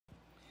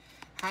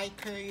Hi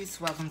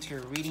Aquarius, welcome to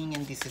your reading,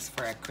 and this is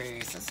for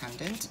Aquarius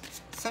Ascendant,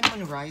 Sun,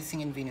 Moon,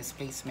 Rising, and Venus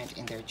placement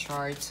in their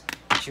chart.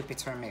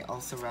 Jupiter may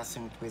also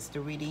resonate with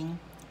the reading.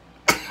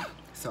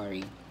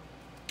 Sorry.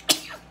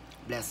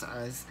 Bless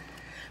us.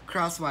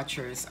 Cross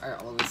watchers are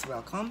always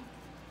welcome.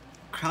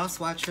 Cross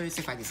watchers,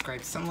 if I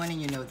describe someone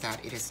and you know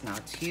that it is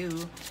not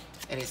you,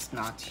 it is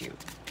not you.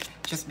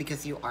 Just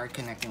because you are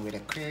connecting with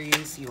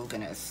Aquarius, you're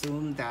gonna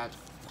assume that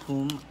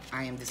whom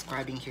I am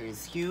describing here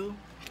is you.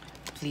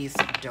 Please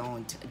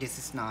don't. This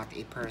is not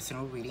a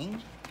personal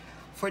reading.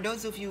 For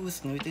those of you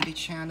who's new to the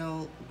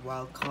channel,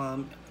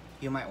 welcome.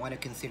 You might want to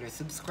consider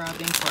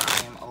subscribing, for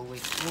I am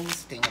always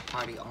hosting a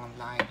party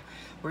online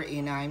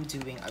wherein I'm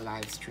doing a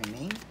live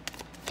streaming.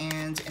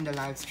 And in the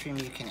live stream,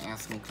 you can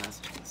ask me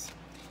questions.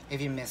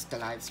 If you missed the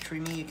live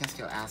streaming, you can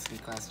still ask me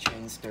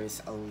questions.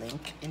 There's a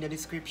link in the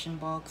description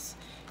box.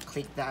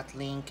 Click that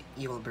link.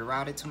 You will be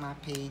routed to my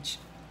page.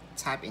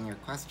 Type in your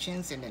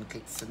questions and then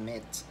click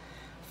submit.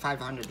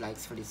 500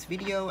 likes for this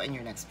video, and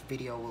your next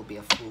video will be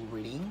a full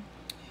reading.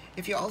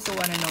 If you also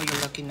want to know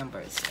your lucky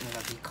numbers and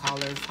lucky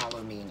color,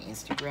 follow me on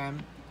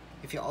Instagram.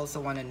 If you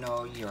also want to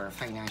know your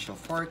financial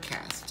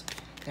forecast,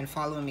 then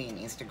follow me on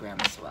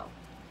Instagram as well.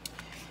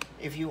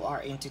 If you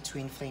are into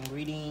twin flame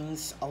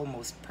readings,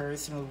 almost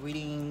personal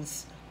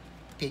readings,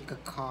 pick a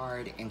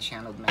card and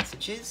channeled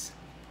messages,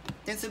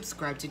 then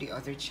subscribe to the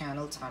other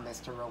channel,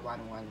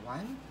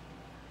 Tomester111.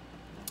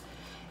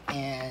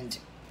 And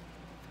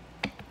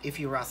if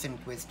you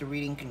resonate with the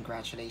reading,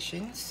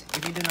 congratulations.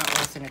 If you do not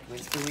resonate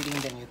with the reading,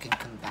 then you can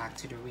come back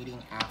to the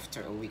reading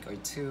after a week or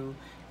two.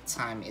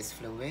 Time is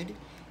fluid.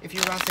 If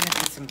you resonate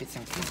with some bits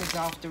and pieces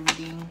of the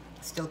reading,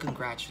 still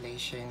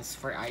congratulations,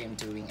 for I am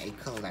doing a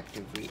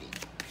collective reading.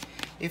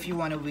 If you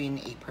want to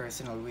win a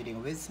personal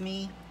reading with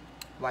me,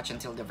 watch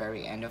until the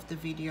very end of the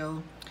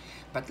video.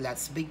 But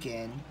let's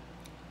begin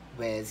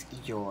with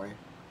your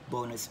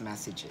bonus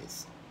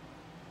messages.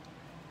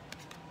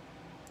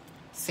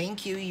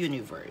 Thank you,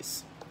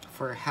 universe,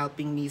 for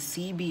helping me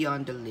see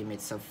beyond the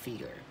limits of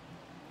fear.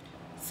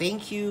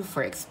 Thank you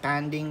for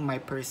expanding my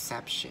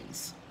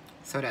perceptions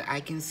so that I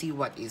can see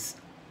what is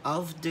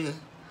of the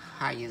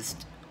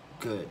highest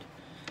good.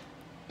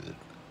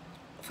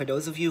 For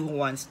those of you who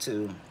wants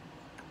to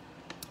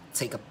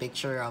take a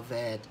picture of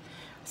it,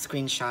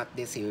 screenshot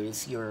this, here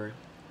is your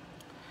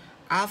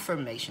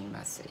affirmation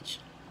message.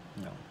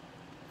 No.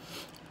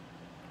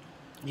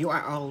 You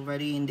are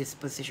already in this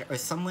position, or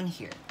someone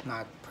here,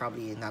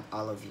 probably not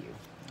all of you.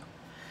 No.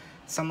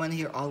 Someone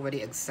here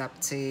already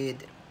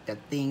accepted that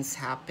things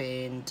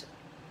happened,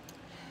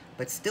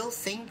 but still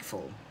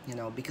thankful,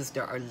 because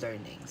there are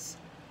learnings.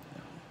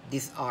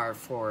 These are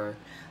for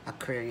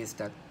Aquarius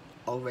that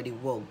already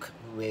woke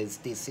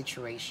with this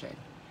situation,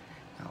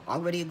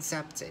 already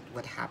accepted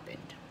what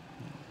happened.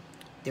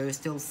 They're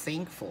still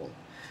thankful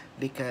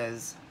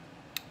because,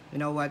 you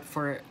know what,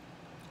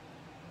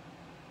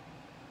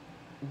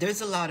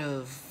 there's a lot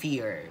of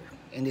fear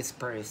in this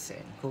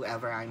person,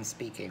 whoever I'm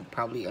speaking.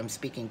 Probably I'm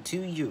speaking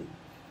to you.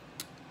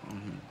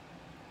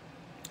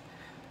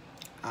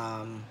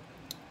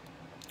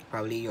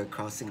 Probably you're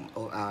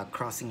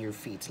crossing your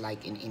feet,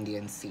 like in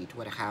Indian seat,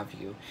 what have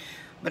you.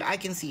 But I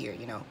can see here,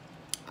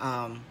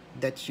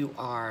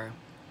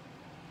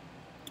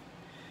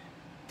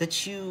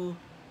 that you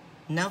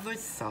never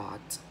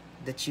thought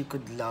that you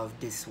could love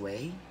this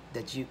way,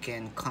 that you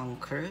can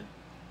conquer,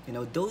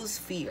 those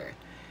fear.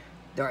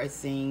 There are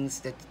things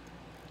that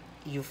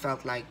you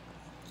felt like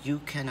you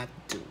cannot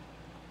do,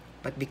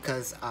 but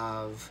because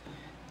of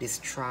these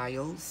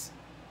trials,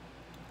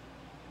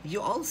 you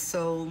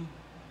also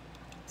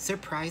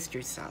surprised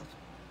yourself,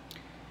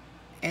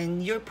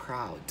 and you're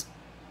proud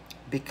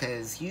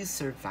because you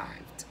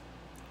survived,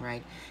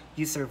 right?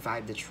 You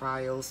survived the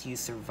trials, you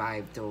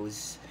survived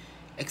those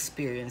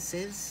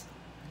experiences,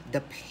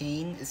 the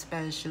pain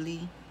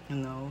especially,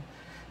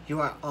 you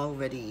are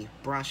already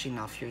brushing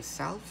off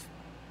yourself,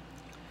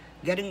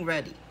 getting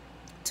ready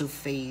to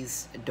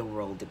face the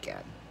world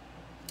again.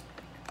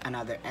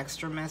 Another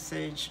extra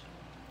message: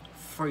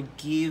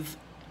 forgiving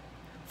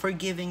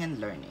and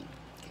learning.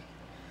 Okay.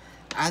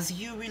 As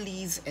you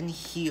release and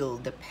heal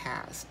the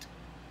past,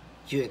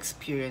 you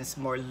experience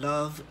more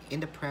love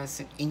in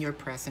your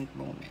present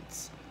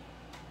moments.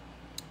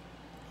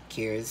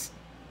 Here's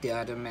the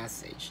other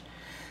message.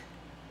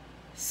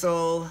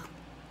 So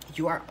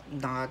you are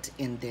not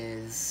in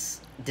this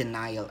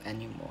denial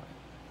anymore.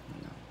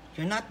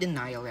 You're not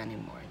denial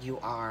anymore. You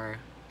are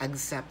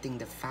accepting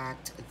the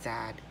fact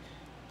that,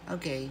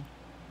 okay,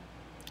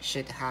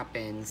 shit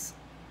happens,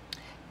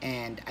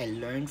 and I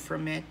learned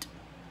from it,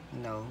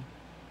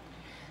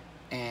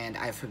 and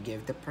I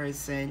forgive the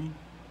person,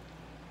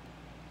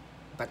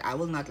 but I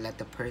will not let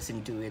the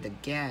person do it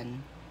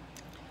again.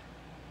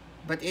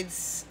 But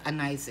it's a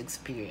nice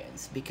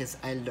experience because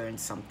I learned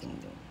something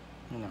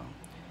new,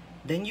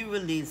 Then you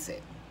release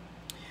it.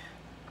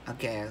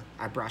 Okay,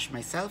 I brush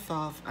myself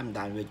off. I'm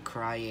done with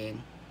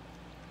crying.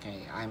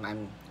 Okay,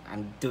 I'm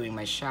doing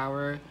my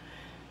shower,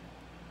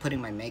 putting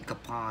my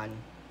makeup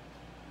on,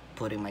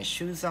 putting my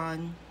shoes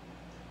on,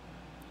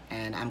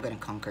 and I'm gonna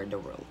conquer the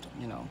world.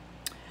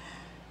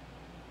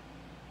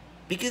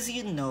 Because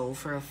you know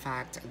for a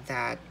fact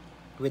that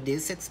with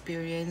this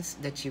experience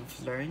that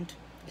you've learned,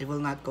 it will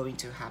not going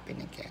to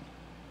happen again,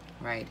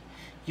 right?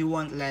 You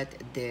won't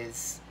let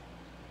this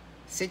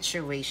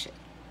situation,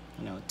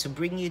 to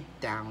bring you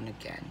down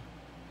again.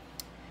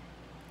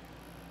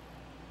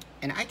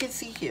 And I can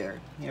see here,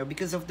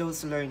 because of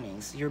those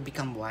learnings, you'll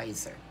become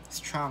wiser,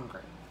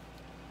 stronger.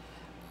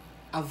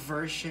 A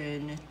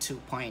version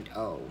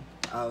 2.0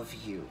 of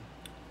you.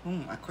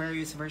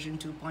 Aquarius version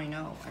 2.0.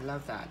 I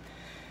love that.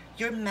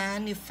 You're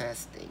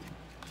manifesting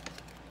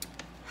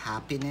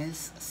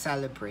happiness,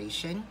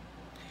 celebration.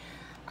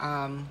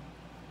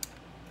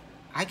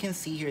 I can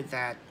see here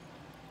that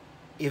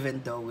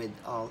even though with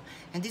all,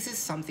 and this is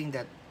something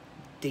that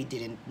they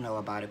didn't know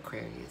about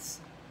Aquarius.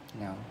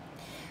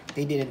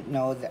 They didn't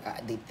know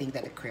that they think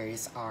that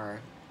Aquarius are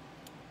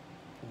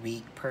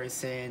weak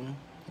person,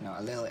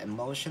 a little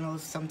emotional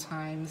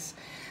sometimes,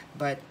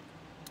 but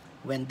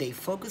when they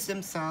focus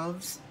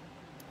themselves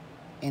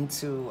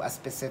into a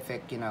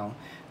specific,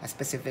 a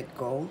specific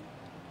goal,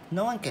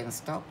 no one can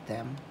stop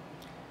them.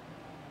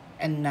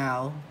 And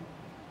now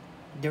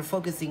they're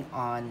focusing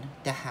on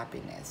the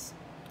happiness.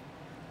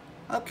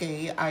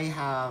 Okay, I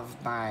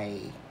have my,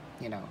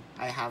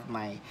 I have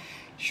my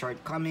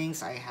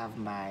shortcomings, I have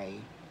my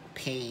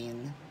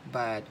pain,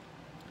 but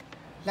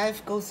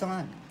life goes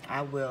on.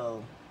 I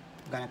will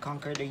gonna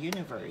conquer the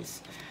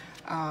universe.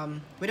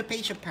 With a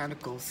Page of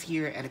Pentacles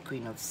here and a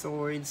Queen of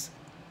Swords.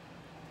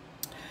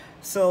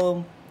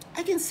 So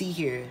I can see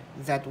here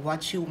that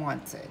what you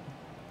wanted,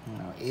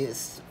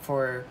 is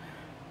for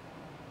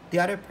the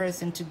other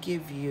person to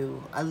give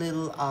you a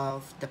little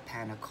of the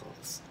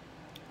Pentacles.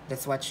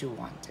 That's what you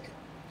wanted.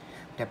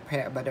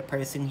 But the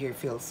person here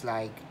feels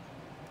like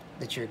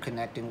that you're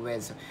connecting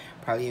with,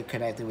 probably you're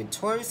connected with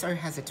Taurus or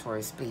has a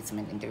Taurus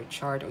placement in their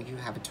chart, or you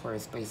have a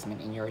Taurus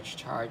placement in your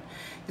chart.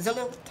 It's a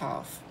little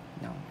tough.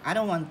 No, I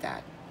don't want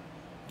that.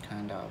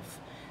 Kind of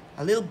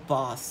a little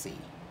bossy,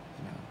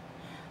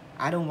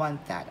 I don't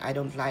want that. I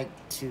don't like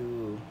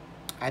to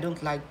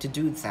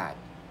do that.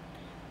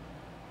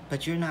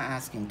 But you're not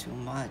asking too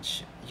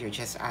much. You're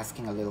just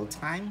asking a little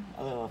time,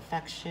 a little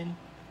affection,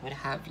 what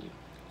have you.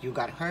 You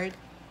got hurt,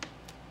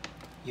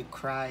 you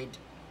cried,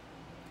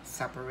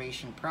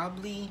 separation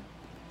probably.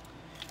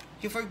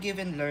 You forgive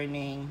and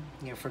learning,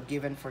 you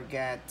forgive and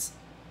forget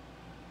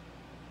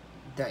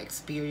the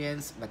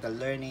experience, but the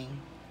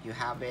learning, you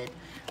have it.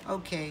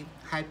 Okay,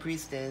 High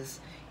Priestess,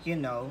 you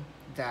know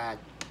that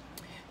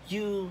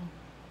you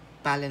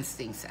balance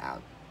things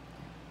out.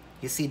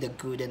 You see the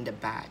good and the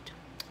bad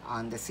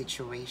on the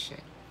situation.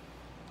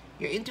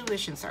 Your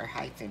intuitions are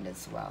heightened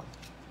as well.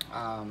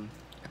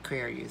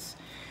 Aquarius,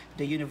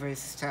 the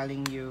universe is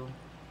telling you,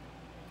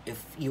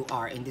 if you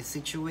are in this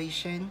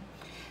situation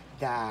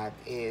that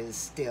is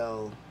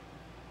still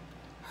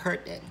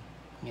hurting,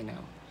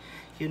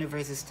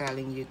 universe is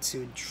telling you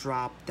to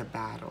drop the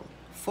battle.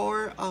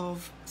 Four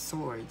of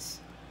Swords,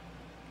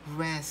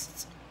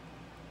 rest.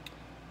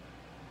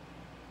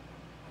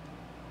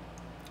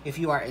 If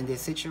you are in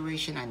this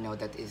situation, I know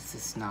that this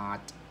is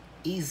not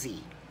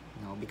easy,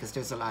 because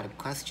there's a lot of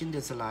questions,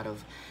 there's a lot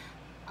of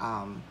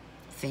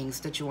things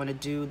that you want to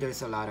do,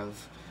 there's a lot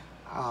of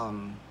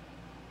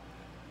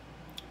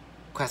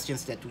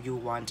questions that you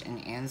want an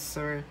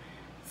answer.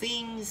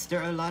 There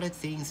are a lot of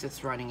things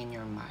that's running in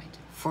your mind.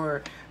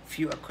 For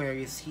few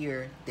Aquarius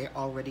here, they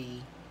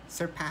already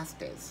surpassed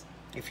this.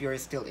 If you're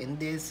still in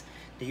this,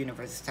 the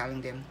universe is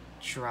telling them,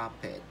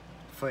 drop it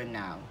for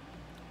now.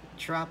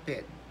 Drop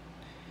it.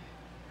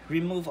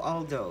 Remove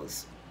all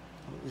those.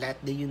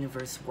 Let the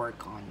universe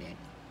work on it.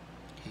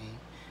 Okay.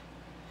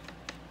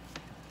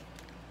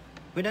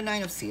 With the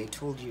Nine of Sea, I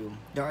told you,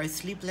 there are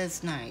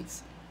sleepless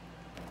nights,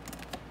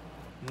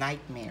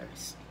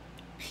 nightmares,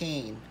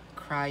 pain,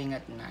 crying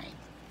at night.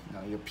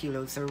 Your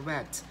pillows are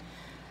wet.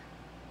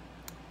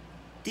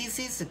 This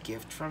is a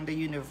gift from the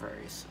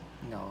universe.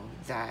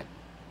 That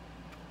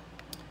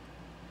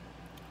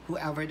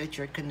whoever that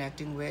you're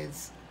connecting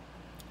with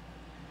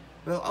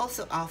will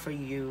also offer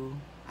you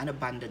an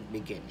abundant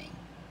beginning.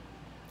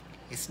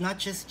 It's not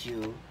just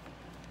you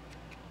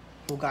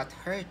who got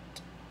hurt.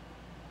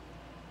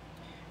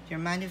 You're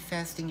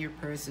manifesting your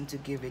person to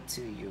give it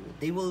to you.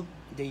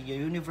 The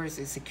universe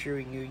is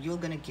securing you. You're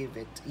gonna give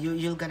it.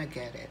 You're gonna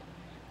get it.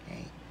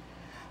 Okay.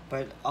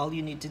 But all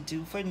you need to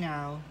do for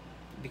now,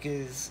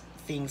 because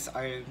things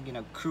are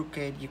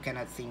crooked, you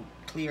cannot think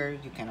clear,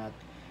 you cannot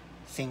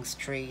think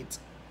straight,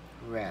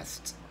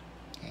 rest.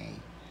 Okay.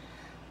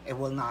 It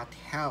will not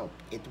help.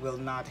 It will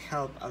not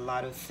help a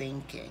lot of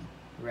thinking.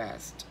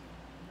 Rest.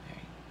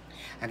 Okay.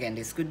 Again,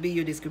 this could be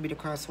you. This could be the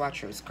cross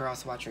watchers.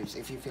 Cross watchers,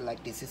 if you feel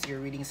like this is your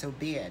reading, so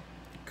be it.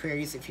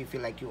 Aquarius, if you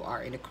feel like you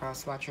are in the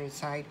cross watcher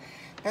side,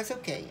 that's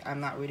okay.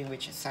 I'm not reading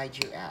which side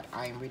you're at.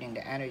 I am reading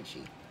the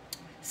energy.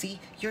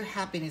 See, your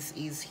happiness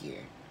is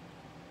here.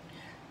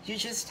 You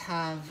just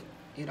have,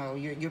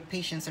 your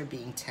patience are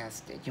being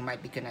tested. You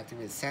might be connected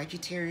with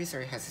Sagittarius,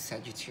 or has a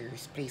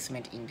Sagittarius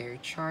placement in their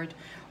chart,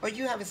 or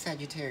you have a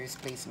Sagittarius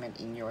placement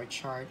in your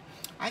chart.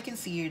 I can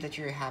see here that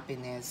your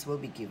happiness will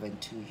be given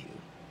to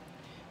you.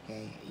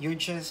 Okay, you're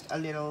just a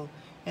little,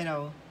 you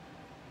know,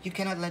 you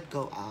cannot let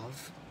go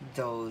of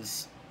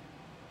those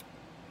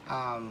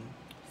um,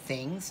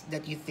 things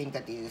that you think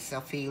that is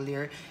a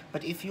failure.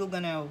 But if you're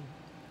gonna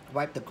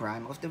wipe the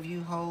grime off the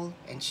view hole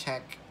and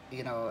check,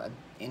 you know,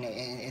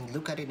 and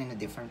look at it in a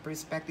different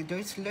perspective,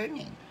 there's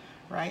learning,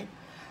 right?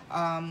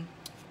 Um,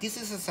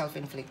 this is a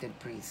self-inflicted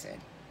prison.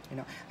 You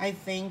know, I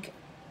think,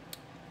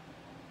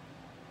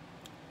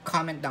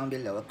 comment down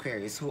below,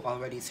 Aquarius, who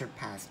already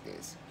surpassed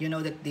this. You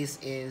know that this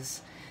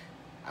is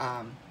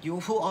you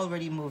who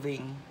already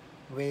moving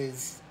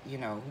with, you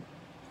know,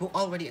 who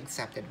already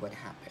accepted what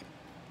happened.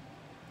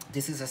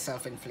 This is a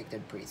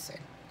self-inflicted prison.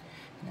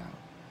 You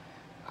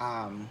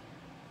know,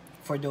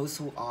 for those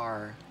who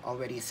are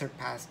already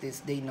surpassed this,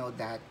 they know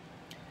that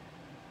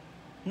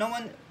no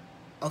one,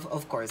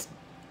 of course,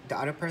 the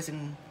other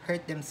person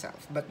hurt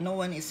themselves, but no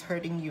one is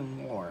hurting you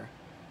more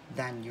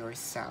than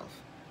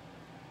yourself,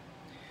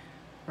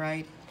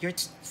 right?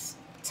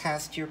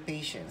 Test your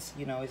patience.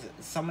 You know,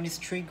 someone is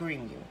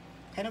triggering you,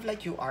 kind of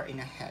like you are in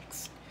a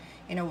hex,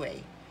 in a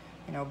way,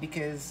 you know,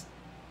 because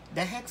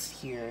the hex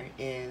here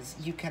is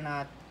you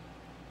cannot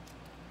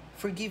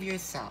forgive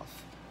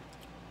yourself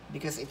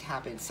because it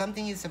happened.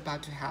 Something is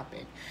about to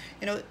happen.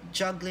 You know,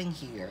 juggling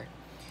here.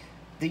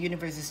 The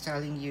universe is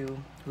telling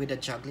you with the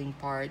juggling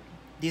part,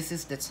 this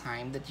is the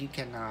time that you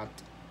cannot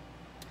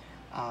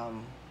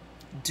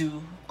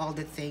do all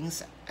the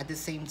things at the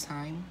same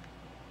time.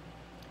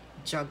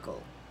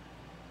 Juggle,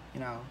 you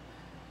know,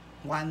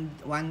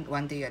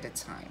 one day at a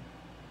time.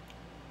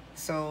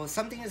 So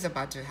something is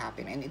about to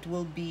happen, and it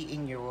will be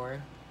in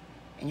your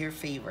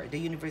favor. The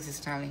universe is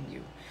telling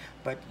you,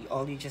 but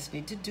all you just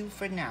need to do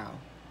for now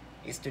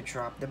is to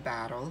drop the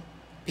battle,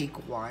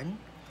 pick one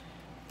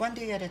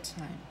day at a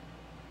time.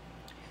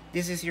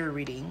 This is your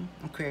reading,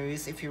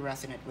 Aquarius. If you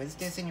resonate with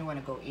this and you want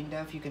to go in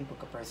depth, you can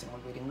book a personal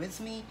reading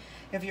with me.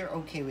 If you're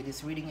okay with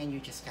this reading and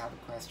you just have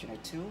a question or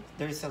two,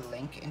 there's a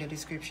link in the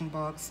description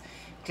box.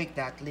 Click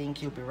that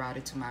link, you'll be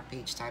routed to my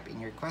page. Type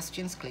in your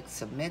questions, click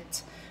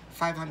submit.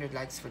 500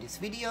 likes for this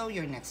video.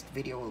 Your next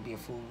video will be a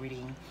full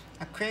reading.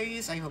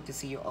 Aquarius, I hope to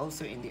see you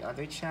also in the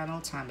other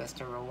channel, Timeless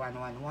Tarot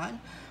 111.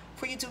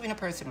 For you to win a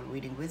personal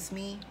reading with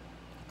me,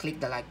 click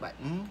the like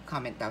button,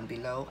 comment down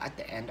below. At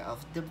the end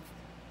of the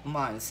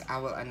months, I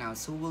will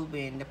announce who will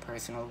win the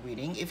personal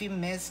reading. If you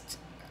missed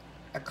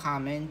a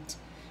comment,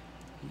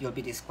 you'll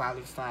be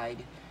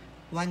disqualified.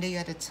 One day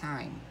at a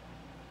time.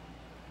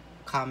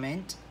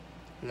 Comment,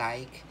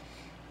 like.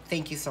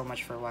 Thank you so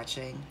much for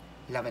watching.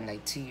 Love and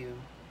light to you.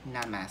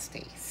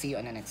 Namaste. See you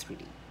on the next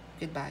reading.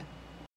 Goodbye.